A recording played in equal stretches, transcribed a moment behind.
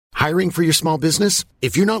Hiring for your small business?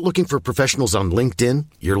 If you're not looking for professionals on LinkedIn,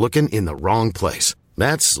 you're looking in the wrong place.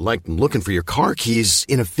 That's like looking for your car keys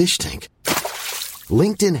in a fish tank.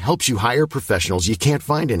 LinkedIn helps you hire professionals you can't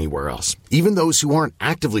find anywhere else, even those who aren't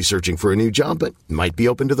actively searching for a new job but might be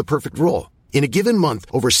open to the perfect role. In a given month,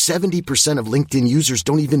 over 70% of LinkedIn users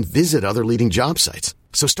don't even visit other leading job sites.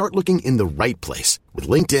 So start looking in the right place. With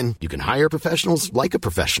LinkedIn, you can hire professionals like a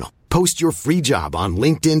professional. Post your free job on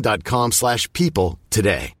linkedin.com/people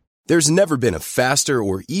today. There's never been a faster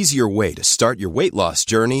or easier way to start your weight loss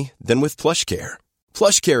journey than with PlushCare.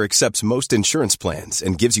 PlushCare accepts most insurance plans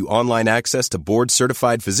and gives you online access to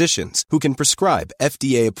board-certified physicians who can prescribe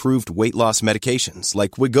FDA-approved weight loss medications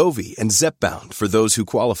like Wegovy and Zepbound for those who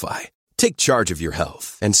qualify. Take charge of your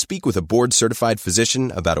health and speak with a board-certified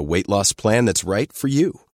physician about a weight loss plan that's right for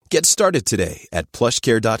you. Get started today at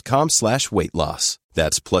plushcare.com/weight loss.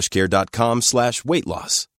 That's plushcare.com/weight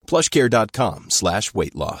loss.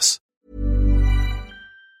 plushcare.com/weight loss.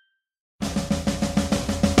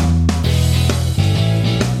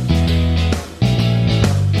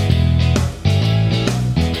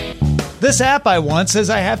 This app I want says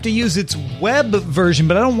I have to use its web version,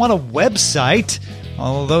 but I don't want a website.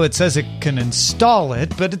 Although it says it can install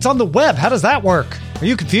it, but it's on the web. How does that work? Are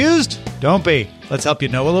you confused? Don't be. Let's help you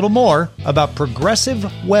know a little more about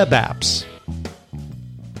progressive web apps.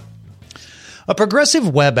 A progressive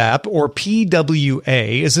web app, or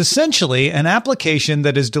PWA, is essentially an application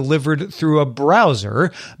that is delivered through a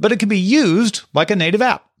browser, but it can be used like a native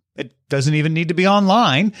app. It doesn't even need to be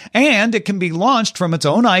online, and it can be launched from its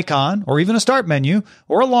own icon, or even a start menu,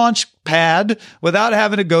 or a launch pad without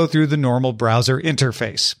having to go through the normal browser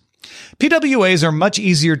interface. PWAs are much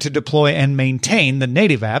easier to deploy and maintain than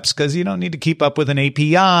native apps because you don't need to keep up with an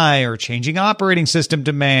API or changing operating system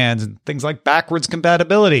demands and things like backwards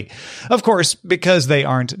compatibility. Of course, because they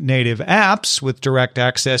aren't native apps with direct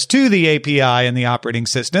access to the API and the operating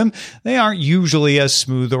system, they aren't usually as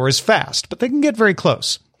smooth or as fast, but they can get very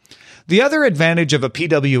close. The other advantage of a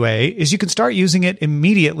PWA is you can start using it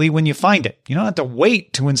immediately when you find it. You don't have to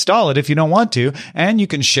wait to install it if you don't want to, and you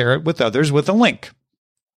can share it with others with a link.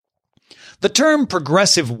 The term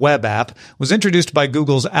progressive web app was introduced by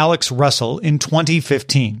Google's Alex Russell in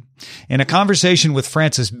 2015. In a conversation with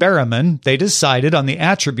Francis Berriman, they decided on the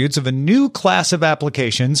attributes of a new class of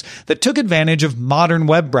applications that took advantage of modern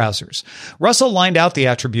web browsers. Russell lined out the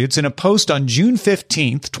attributes in a post on June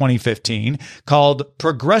 15th, 2015, called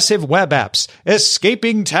Progressive Web Apps,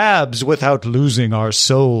 Escaping Tabs Without Losing Our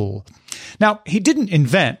Soul. Now, he didn't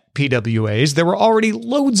invent PWAs. There were already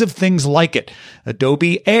loads of things like it.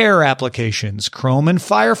 Adobe Air applications, Chrome and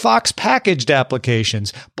Firefox packaged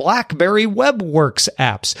applications, BlackBerry WebWorks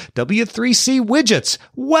apps, W3C widgets,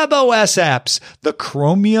 WebOS apps, the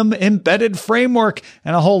Chromium embedded framework,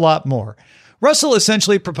 and a whole lot more. Russell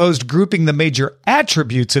essentially proposed grouping the major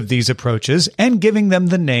attributes of these approaches and giving them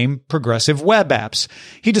the name progressive web apps.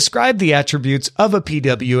 He described the attributes of a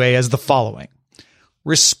PWA as the following.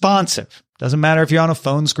 Responsive. Doesn't matter if you're on a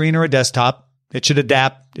phone screen or a desktop. It should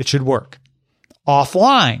adapt. It should work.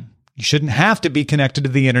 Offline. You shouldn't have to be connected to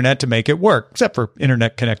the internet to make it work, except for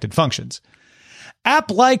internet-connected functions.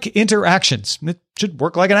 App-like interactions. It should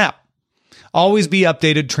work like an app. Always be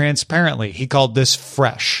updated transparently. He called this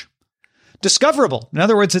fresh. Discoverable. In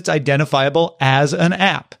other words, it's identifiable as an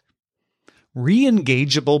app.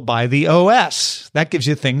 Re-engageable by the OS. That gives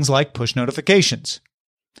you things like push notifications.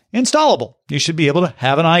 Installable. You should be able to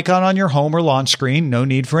have an icon on your home or launch screen. No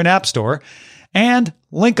need for an app store. And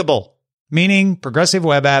linkable, meaning progressive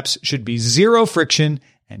web apps should be zero friction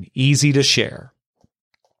and easy to share.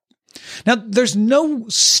 Now, there's no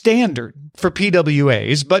standard for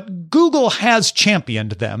PWAs, but Google has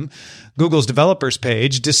championed them. Google's developers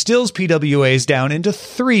page distills PWAs down into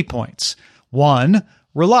 3 points. 1,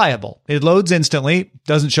 reliable. It loads instantly,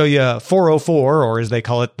 doesn't show you a 404, or as they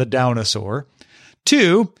call it, the downosaur.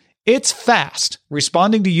 2, it's fast,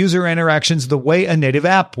 responding to user interactions the way a native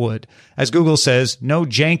app would. As Google says, no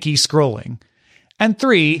janky scrolling. And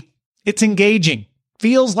 3, it's engaging.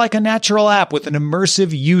 Feels like a natural app with an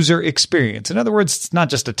immersive user experience. In other words, it's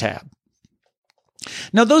not just a tab.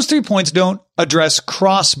 Now, those 3 points don't address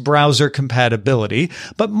cross-browser compatibility,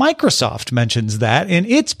 but Microsoft mentions that in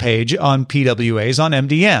its page on PWAs on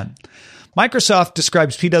MDN. Microsoft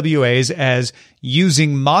describes PWAs as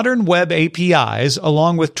using modern web APIs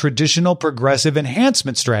along with traditional progressive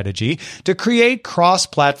enhancement strategy to create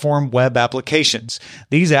cross-platform web applications.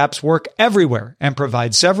 These apps work everywhere and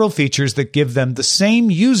provide several features that give them the same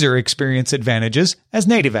user experience advantages as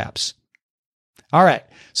native apps. All right,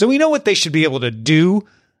 so we know what they should be able to do.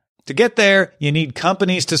 To get there, you need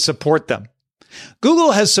companies to support them.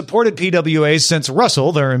 Google has supported PWAs since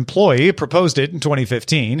Russell, their employee, proposed it in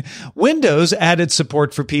 2015. Windows added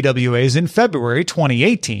support for PWAs in February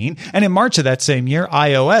 2018, and in March of that same year,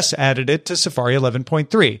 iOS added it to Safari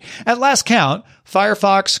 11.3. At last count,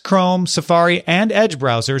 Firefox, Chrome, Safari, and Edge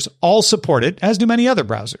browsers all support it, as do many other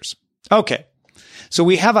browsers. Okay, so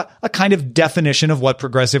we have a kind of definition of what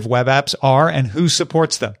progressive web apps are and who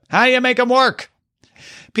supports them. How do you make them work?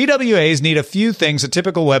 PWAs need a few things a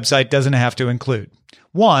typical website doesn't have to include.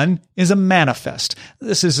 One is a manifest.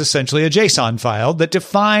 This is essentially a JSON file that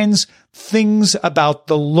defines things about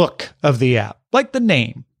the look of the app, like the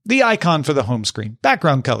name, the icon for the home screen,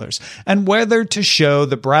 background colors, and whether to show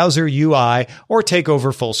the browser UI or take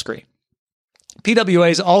over full screen.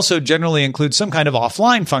 PWAs also generally include some kind of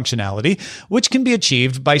offline functionality, which can be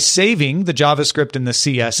achieved by saving the JavaScript and the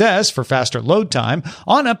CSS for faster load time,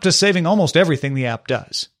 on up to saving almost everything the app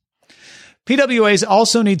does. PWAs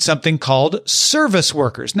also need something called service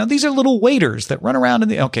workers. Now, these are little waiters that run around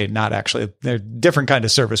not actually, they're a different kind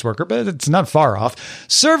of service worker, but it's not far off.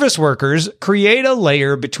 Service workers create a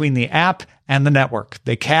layer between the app and the network.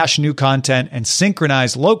 They cache new content and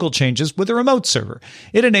synchronize local changes with a remote server.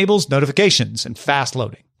 It enables notifications and fast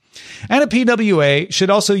loading. And a PWA should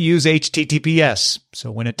also use HTTPS. So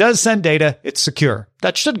when it does send data, it's secure.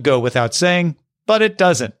 That should go without saying, but it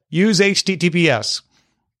doesn't. Use HTTPS.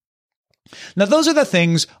 Now, those are the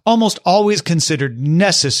things almost always considered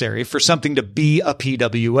necessary for something to be a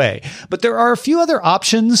PWA. But there are a few other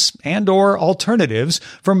options and/or alternatives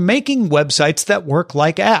for making websites that work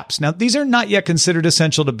like apps. Now, these are not yet considered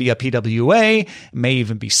essential to be a PWA, may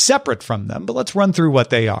even be separate from them, but let's run through what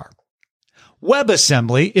they are.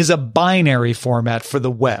 WebAssembly is a binary format for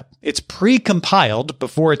the web. It's pre-compiled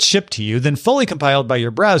before it's shipped to you, then fully compiled by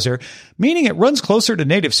your browser, meaning it runs closer to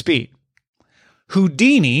native speed.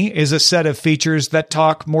 Houdini is a set of features that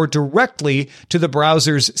talk more directly to the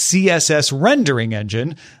browser's CSS rendering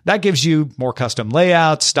engine. That gives you more custom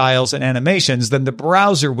layouts, styles, and animations than the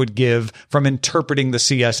browser would give from interpreting the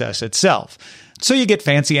CSS itself. So you get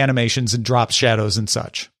fancy animations and drop shadows and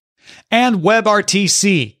such. And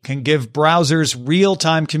WebRTC can give browsers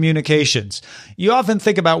real-time communications. You often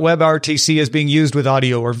think about WebRTC as being used with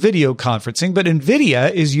audio or video conferencing, but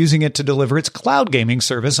NVIDIA is using it to deliver its cloud gaming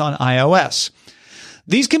service on iOS.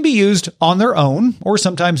 These can be used on their own or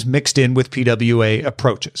sometimes mixed in with PWA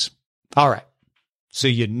approaches. All right, so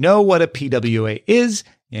you know what a PWA is,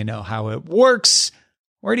 you know how it works.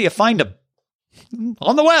 Where do you find them?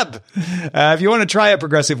 On the web. If you want to try a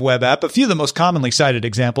progressive web app, a few of the most commonly cited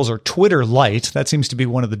examples are Twitter Lite. That seems to be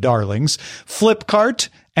one of the darlings. Flipkart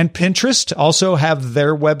and Pinterest also have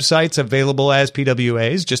their websites available as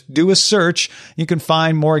PWAs. Just do a search. You can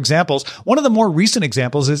find more examples. One of the more recent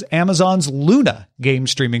examples is Amazon's Luna game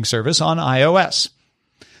streaming service on iOS.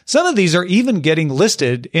 Some of these are even getting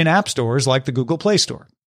listed in app stores like the Google Play Store.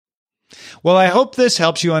 Well, I hope this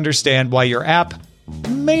helps you understand why your app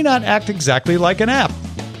may not act exactly like an app.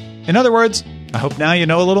 In other words, I hope now you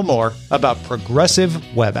know a little more about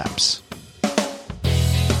progressive web apps.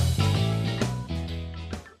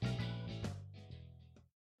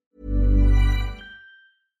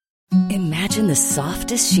 Imagine the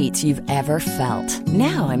softest sheets you've ever felt.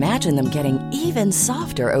 Now imagine them getting even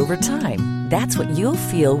softer over time. That's what you'll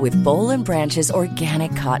feel with Boll & Branch's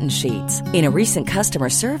organic cotton sheets. In a recent customer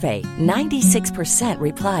survey, 96%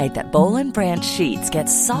 replied that Boll & Branch sheets get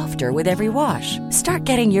softer with every wash. Start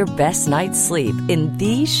getting your best night's sleep in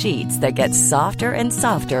these sheets that get softer and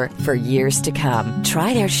softer for years to come.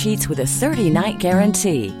 Try their sheets with a 30-night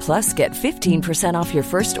guarantee. Plus, get 15% off your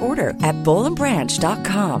first order at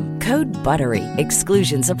bollandbranch.com. Code BUTTERY.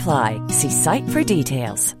 Exclusions apply. See site for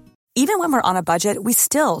details. Even when we're on a budget, we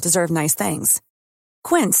still deserve nice things.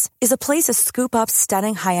 Quince is a place to scoop up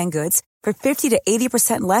stunning high-end goods for 50 to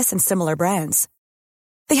 80% less than similar brands.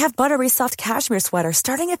 They have buttery soft cashmere sweaters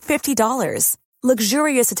starting at $50,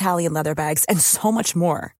 luxurious Italian leather bags, and so much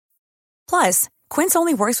more. Plus, Quince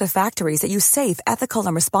only works with factories that use safe, ethical,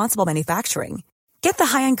 and responsible manufacturing. Get the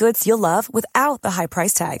high-end goods you'll love without the high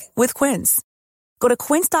price tag with Quince. Go to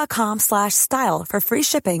quince.com/style for free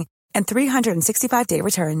shipping and 365-day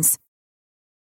returns.